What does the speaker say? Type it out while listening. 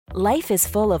Life is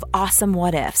full of awesome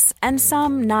what-ifs, and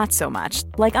some not so much,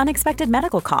 like unexpected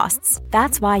medical costs.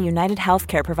 That's why United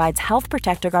Healthcare provides Health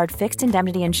Protector Guard fixed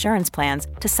indemnity insurance plans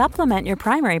to supplement your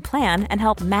primary plan and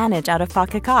help manage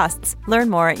out-of-pocket costs. Learn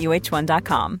more at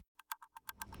uh1.com.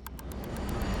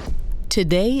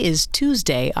 Today is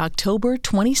Tuesday, October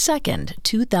 22nd,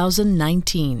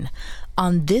 2019.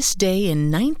 On this day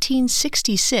in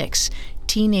 1966,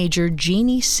 teenager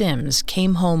Jeanie Sims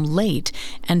came home late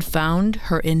and found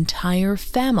her entire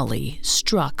family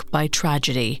struck by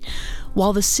tragedy.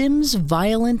 While the Sims'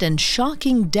 violent and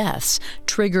shocking deaths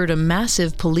triggered a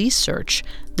massive police search,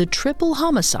 the triple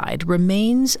homicide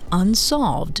remains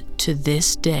unsolved to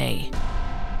this day.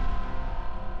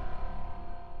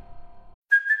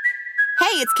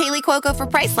 Hey, it's Kaylee Cuoco for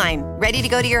Priceline. Ready to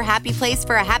go to your happy place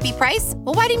for a happy price?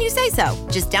 Well, why didn't you say so?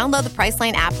 Just download the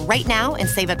Priceline app right now and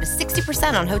save up to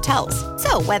 60% on hotels.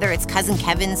 So whether it's Cousin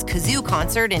Kevin's Kazoo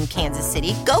Concert in Kansas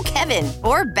City, go Kevin,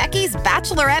 or Becky's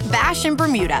Bachelorette Bash in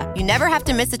Bermuda, you never have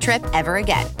to miss a trip ever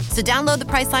again. So download the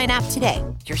Priceline app today.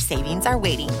 Your savings are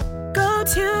waiting. Go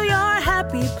to your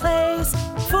happy place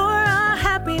for a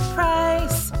happy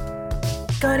price.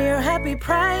 Go to your happy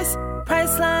price,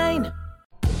 Priceline.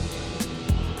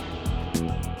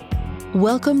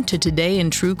 Welcome to Today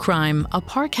in True Crime, a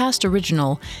Parcast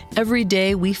original. Every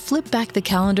day we flip back the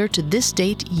calendar to this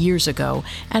date years ago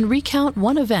and recount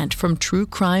one event from true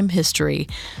crime history.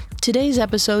 Today's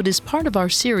episode is part of our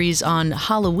series on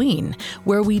Halloween,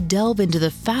 where we delve into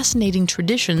the fascinating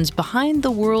traditions behind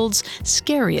the world's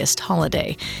scariest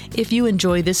holiday. If you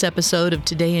enjoy this episode of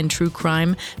Today in True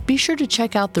Crime, be sure to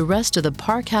check out the rest of the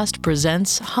Parcast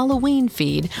Presents Halloween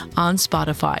feed on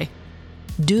Spotify.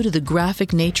 Due to the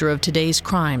graphic nature of today's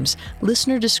crimes,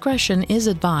 listener discretion is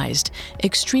advised.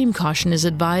 Extreme caution is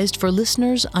advised for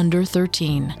listeners under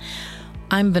 13.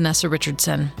 I'm Vanessa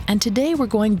Richardson, and today we're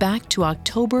going back to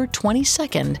October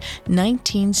 22nd,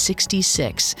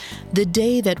 1966, the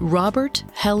day that Robert,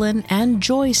 Helen, and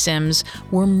Joy Sims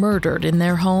were murdered in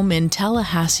their home in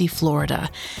Tallahassee, Florida.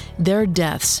 Their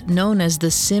deaths, known as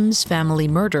the Sims family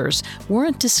murders,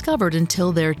 weren't discovered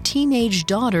until their teenage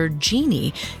daughter,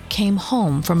 Jeanie, came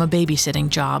home from a babysitting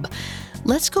job.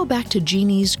 Let's go back to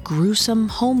Jeanie's gruesome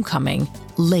homecoming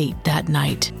late that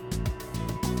night.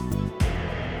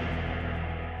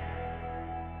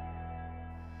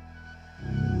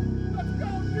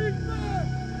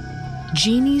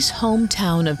 Jeanie's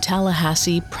hometown of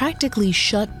Tallahassee practically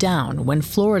shut down when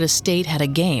Florida State had a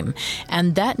game,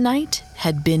 and that night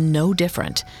had been no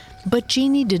different. But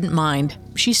Jeanie didn't mind.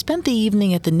 She spent the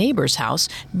evening at the neighbor's house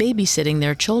babysitting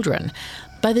their children.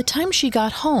 By the time she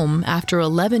got home, after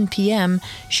 11 p.m.,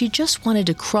 she just wanted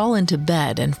to crawl into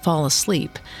bed and fall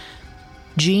asleep.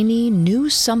 Jeanie knew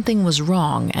something was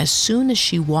wrong as soon as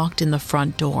she walked in the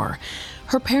front door.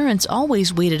 Her parents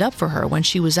always waited up for her when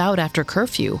she was out after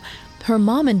curfew. Her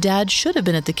mom and dad should have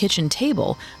been at the kitchen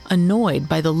table, annoyed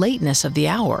by the lateness of the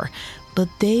hour, but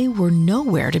they were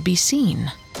nowhere to be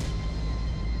seen.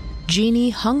 Jeanie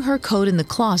hung her coat in the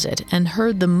closet and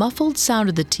heard the muffled sound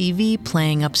of the TV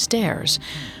playing upstairs.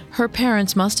 Her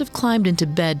parents must have climbed into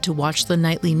bed to watch the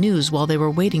nightly news while they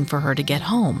were waiting for her to get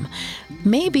home.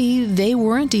 Maybe they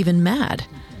weren't even mad.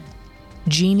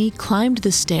 Jeanie climbed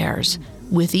the stairs.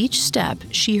 With each step,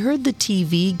 she heard the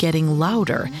TV getting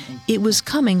louder. It was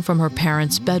coming from her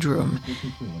parents' bedroom.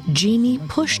 Jeanie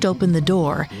pushed open the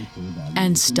door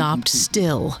and stopped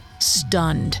still,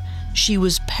 stunned. She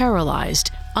was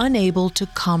paralyzed, unable to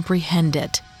comprehend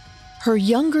it. Her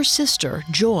younger sister,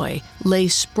 Joy, lay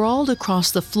sprawled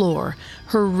across the floor,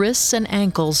 her wrists and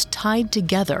ankles tied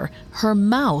together, her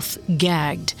mouth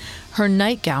gagged. Her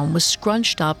nightgown was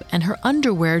scrunched up and her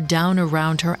underwear down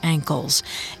around her ankles.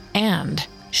 And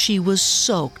she was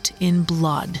soaked in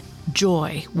blood.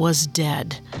 Joy was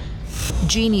dead.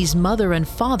 Jeanie's mother and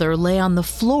father lay on the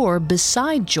floor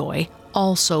beside Joy,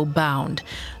 also bound.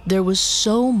 There was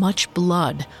so much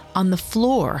blood on the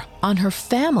floor, on her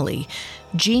family.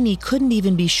 Jeanie couldn't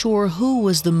even be sure who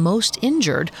was the most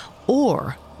injured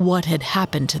or what had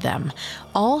happened to them.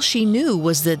 All she knew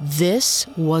was that this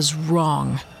was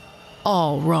wrong.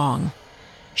 All wrong.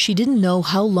 She didn't know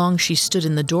how long she stood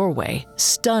in the doorway,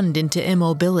 stunned into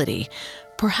immobility.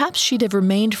 Perhaps she'd have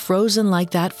remained frozen like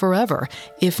that forever,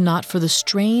 if not for the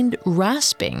strained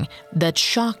rasping that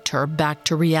shocked her back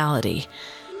to reality.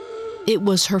 It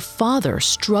was her father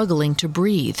struggling to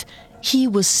breathe. He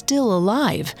was still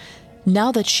alive.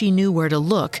 Now that she knew where to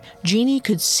look, Jeanie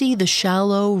could see the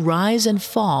shallow rise and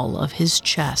fall of his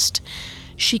chest.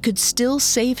 She could still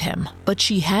save him, but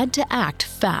she had to act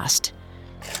fast.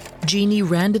 Jeanie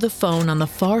ran to the phone on the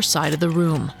far side of the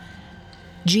room.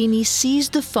 Jeanie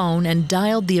seized the phone and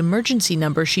dialed the emergency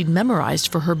number she'd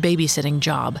memorized for her babysitting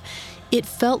job. It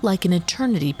felt like an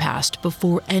eternity passed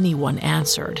before anyone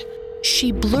answered.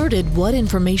 She blurted what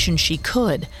information she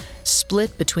could,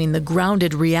 split between the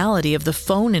grounded reality of the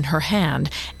phone in her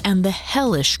hand and the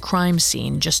hellish crime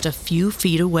scene just a few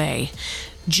feet away.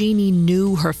 Jeanie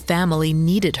knew her family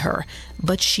needed her,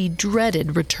 but she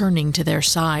dreaded returning to their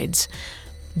sides.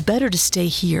 Better to stay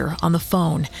here on the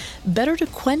phone. Better to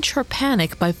quench her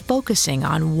panic by focusing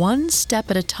on one step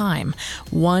at a time,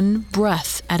 one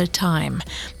breath at a time,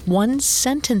 one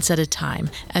sentence at a time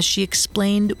as she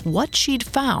explained what she'd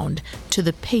found to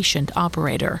the patient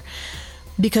operator.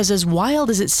 Because as wild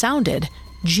as it sounded,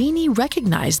 Jeanie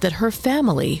recognized that her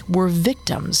family were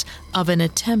victims of an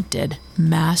attempted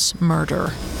mass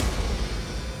murder.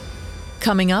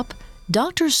 Coming up,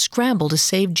 doctors scramble to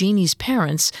save Jeanie's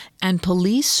parents, and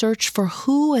police search for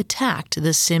who attacked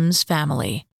the Sims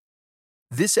family.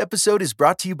 This episode is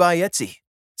brought to you by Etsy.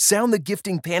 Sound the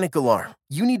gifting panic alarm.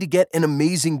 You need to get an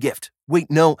amazing gift.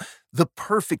 Wait, no, the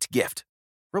perfect gift.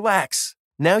 Relax.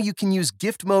 Now you can use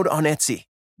gift mode on Etsy.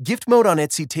 Gift mode on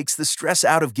Etsy takes the stress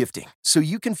out of gifting, so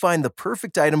you can find the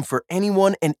perfect item for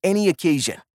anyone and any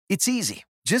occasion. It's easy.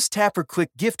 Just tap or click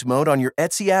gift mode on your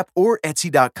Etsy app or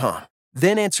Etsy.com.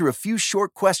 Then answer a few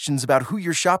short questions about who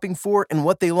you're shopping for and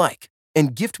what they like.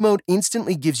 And gift mode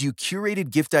instantly gives you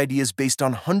curated gift ideas based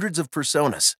on hundreds of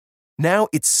personas. Now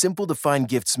it's simple to find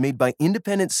gifts made by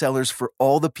independent sellers for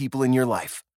all the people in your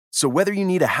life. So whether you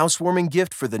need a housewarming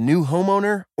gift for the new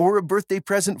homeowner or a birthday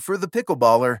present for the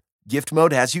pickleballer, gift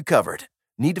mode has you covered.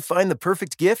 Need to find the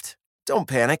perfect gift? Don't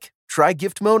panic. Try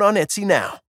gift mode on Etsy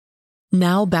now.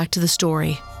 Now back to the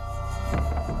story.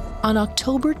 On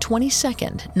October 22,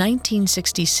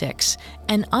 1966,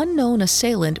 an unknown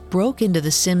assailant broke into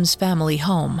the Sims family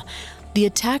home. The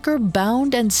attacker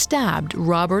bound and stabbed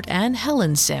Robert and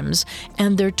Helen Sims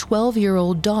and their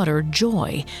 12-year-old daughter,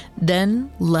 Joy,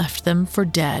 then left them for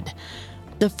dead.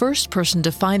 The first person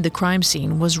to find the crime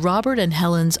scene was Robert and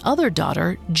Helen's other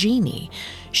daughter, Jeanie.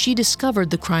 She discovered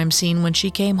the crime scene when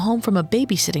she came home from a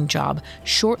babysitting job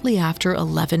shortly after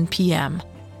 11 p.m.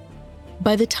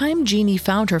 By the time Jeanie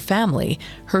found her family,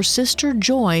 her sister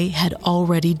Joy had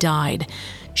already died.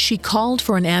 She called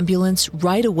for an ambulance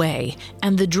right away,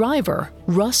 and the driver,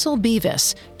 Russell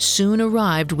Beavis, soon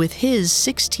arrived with his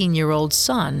 16-year-old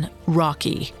son,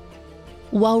 Rocky.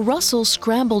 While Russell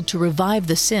scrambled to revive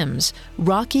the Sims,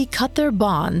 Rocky cut their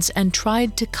bonds and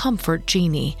tried to comfort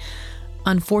Jeanie.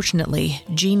 Unfortunately,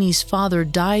 Jeanie's father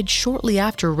died shortly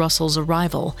after Russell's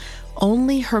arrival.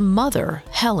 Only her mother,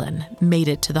 Helen, made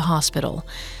it to the hospital.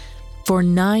 For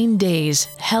 9 days,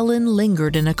 Helen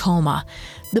lingered in a coma.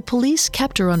 The police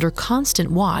kept her under constant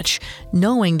watch,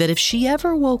 knowing that if she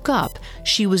ever woke up,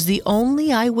 she was the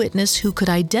only eyewitness who could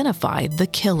identify the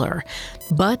killer.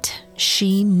 But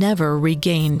she never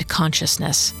regained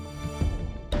consciousness.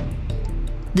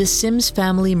 The Sims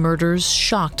family murders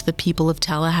shocked the people of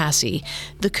Tallahassee.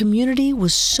 The community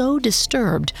was so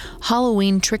disturbed,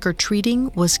 Halloween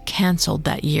trick-or-treating was canceled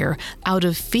that year out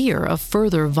of fear of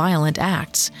further violent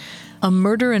acts. A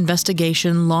murder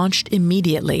investigation launched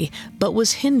immediately, but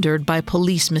was hindered by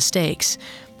police mistakes.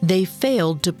 They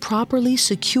failed to properly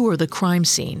secure the crime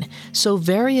scene, so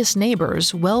various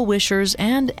neighbors, well-wishers,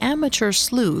 and amateur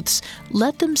sleuths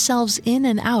let themselves in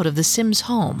and out of the Sims'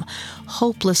 home,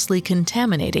 hopelessly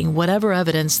contaminating whatever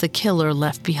evidence the killer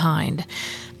left behind.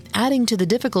 Adding to the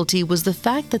difficulty was the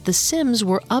fact that the Sims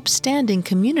were upstanding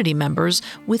community members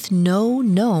with no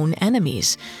known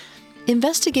enemies.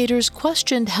 Investigators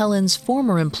questioned Helen's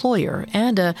former employer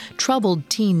and a troubled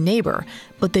teen neighbor,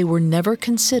 but they were never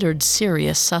considered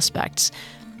serious suspects.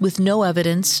 With no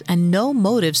evidence and no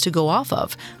motives to go off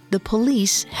of, the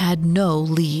police had no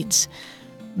leads.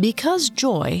 Because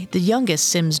Joy, the youngest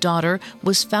Sims daughter,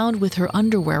 was found with her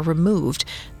underwear removed,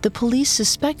 the police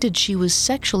suspected she was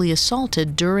sexually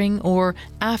assaulted during or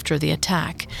after the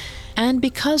attack. And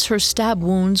because her stab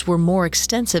wounds were more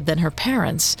extensive than her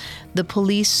parents', the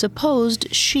police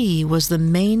supposed she was the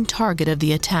main target of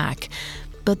the attack.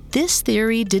 But this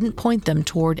theory didn't point them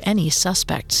toward any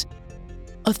suspects.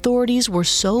 Authorities were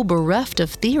so bereft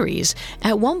of theories,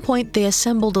 at one point they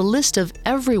assembled a list of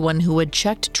everyone who had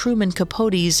checked Truman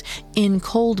Capote's In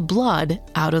Cold Blood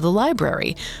out of the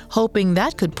library, hoping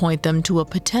that could point them to a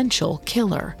potential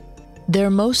killer.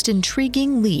 Their most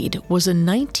intriguing lead was a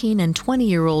 19 and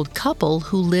 20-year-old couple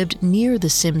who lived near the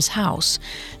Sims house.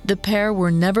 The pair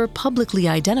were never publicly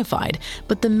identified,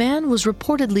 but the man was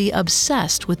reportedly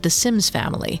obsessed with the Sims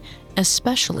family,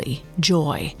 especially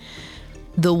Joy.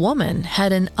 The woman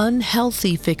had an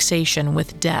unhealthy fixation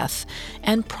with death,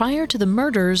 and prior to the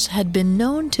murders had been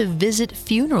known to visit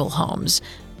funeral homes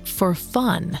for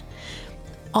fun.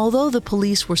 Although the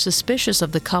police were suspicious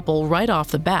of the couple right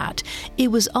off the bat,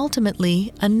 it was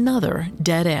ultimately another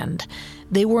dead end.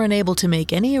 They were unable to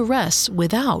make any arrests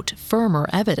without firmer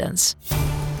evidence.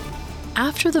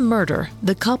 After the murder,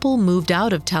 the couple moved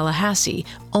out of Tallahassee,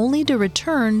 only to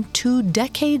return 2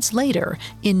 decades later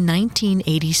in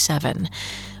 1987.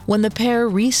 When the pair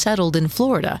resettled in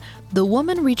Florida, the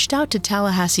woman reached out to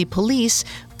Tallahassee police,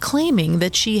 claiming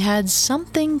that she had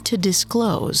something to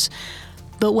disclose.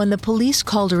 But when the police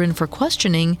called her in for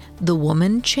questioning, the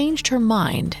woman changed her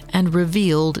mind and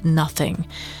revealed nothing.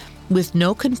 With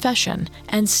no confession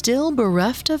and still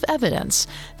bereft of evidence,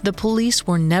 the police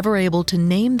were never able to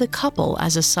name the couple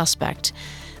as a suspect.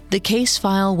 The case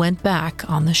file went back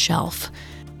on the shelf.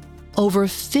 Over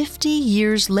 50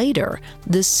 years later,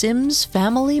 the Sims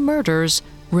family murders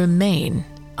remain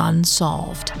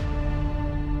unsolved.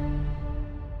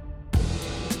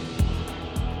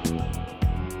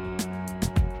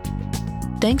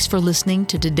 Thanks for listening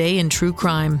to Today in True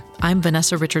Crime. I'm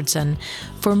Vanessa Richardson.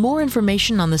 For more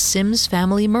information on the Sims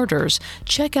family murders,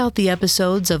 check out the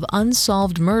episodes of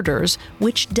Unsolved Murders,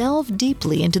 which delve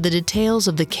deeply into the details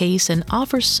of the case and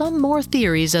offer some more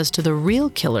theories as to the real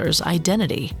killer's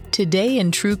identity. Today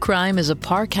in True Crime is a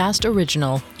Parcast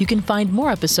original. You can find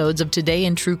more episodes of Today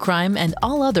in True Crime and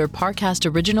all other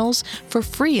Parcast originals for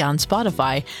free on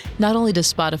Spotify. Not only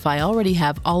does Spotify already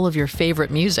have all of your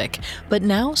favorite music, but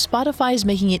now Spotify is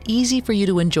making it easy for you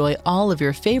to enjoy all of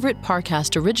your favorite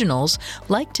Parcast originals,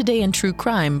 like Today in True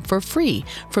Crime, for free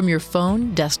from your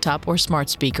phone, desktop, or smart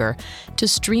speaker. To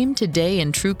stream Today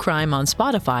in True Crime on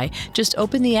Spotify, just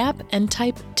open the app and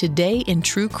type Today in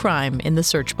True Crime in the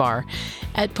search bar.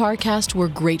 At Parcast, we're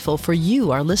grateful for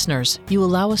you, our listeners. You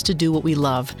allow us to do what we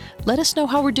love. Let us know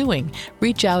how we're doing.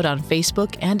 Reach out on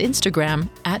Facebook and Instagram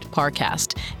at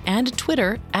Parcast and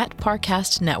Twitter at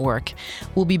Parcast Network.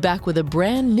 We'll be back with a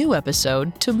brand new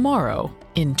episode tomorrow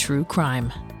in True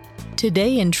Crime.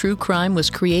 Today in True Crime was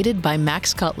created by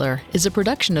Max Cutler, is a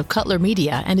production of Cutler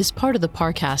Media, and is part of the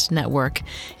Parcast Network.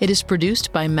 It is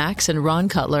produced by Max and Ron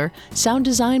Cutler, sound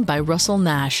design by Russell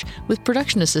Nash, with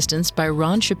production assistance by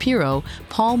Ron Shapiro,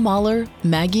 Paul Mahler,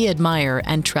 Maggie Admire,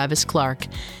 and Travis Clark.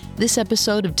 This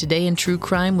episode of Today in True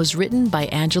Crime was written by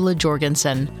Angela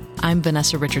Jorgensen. I'm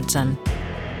Vanessa Richardson.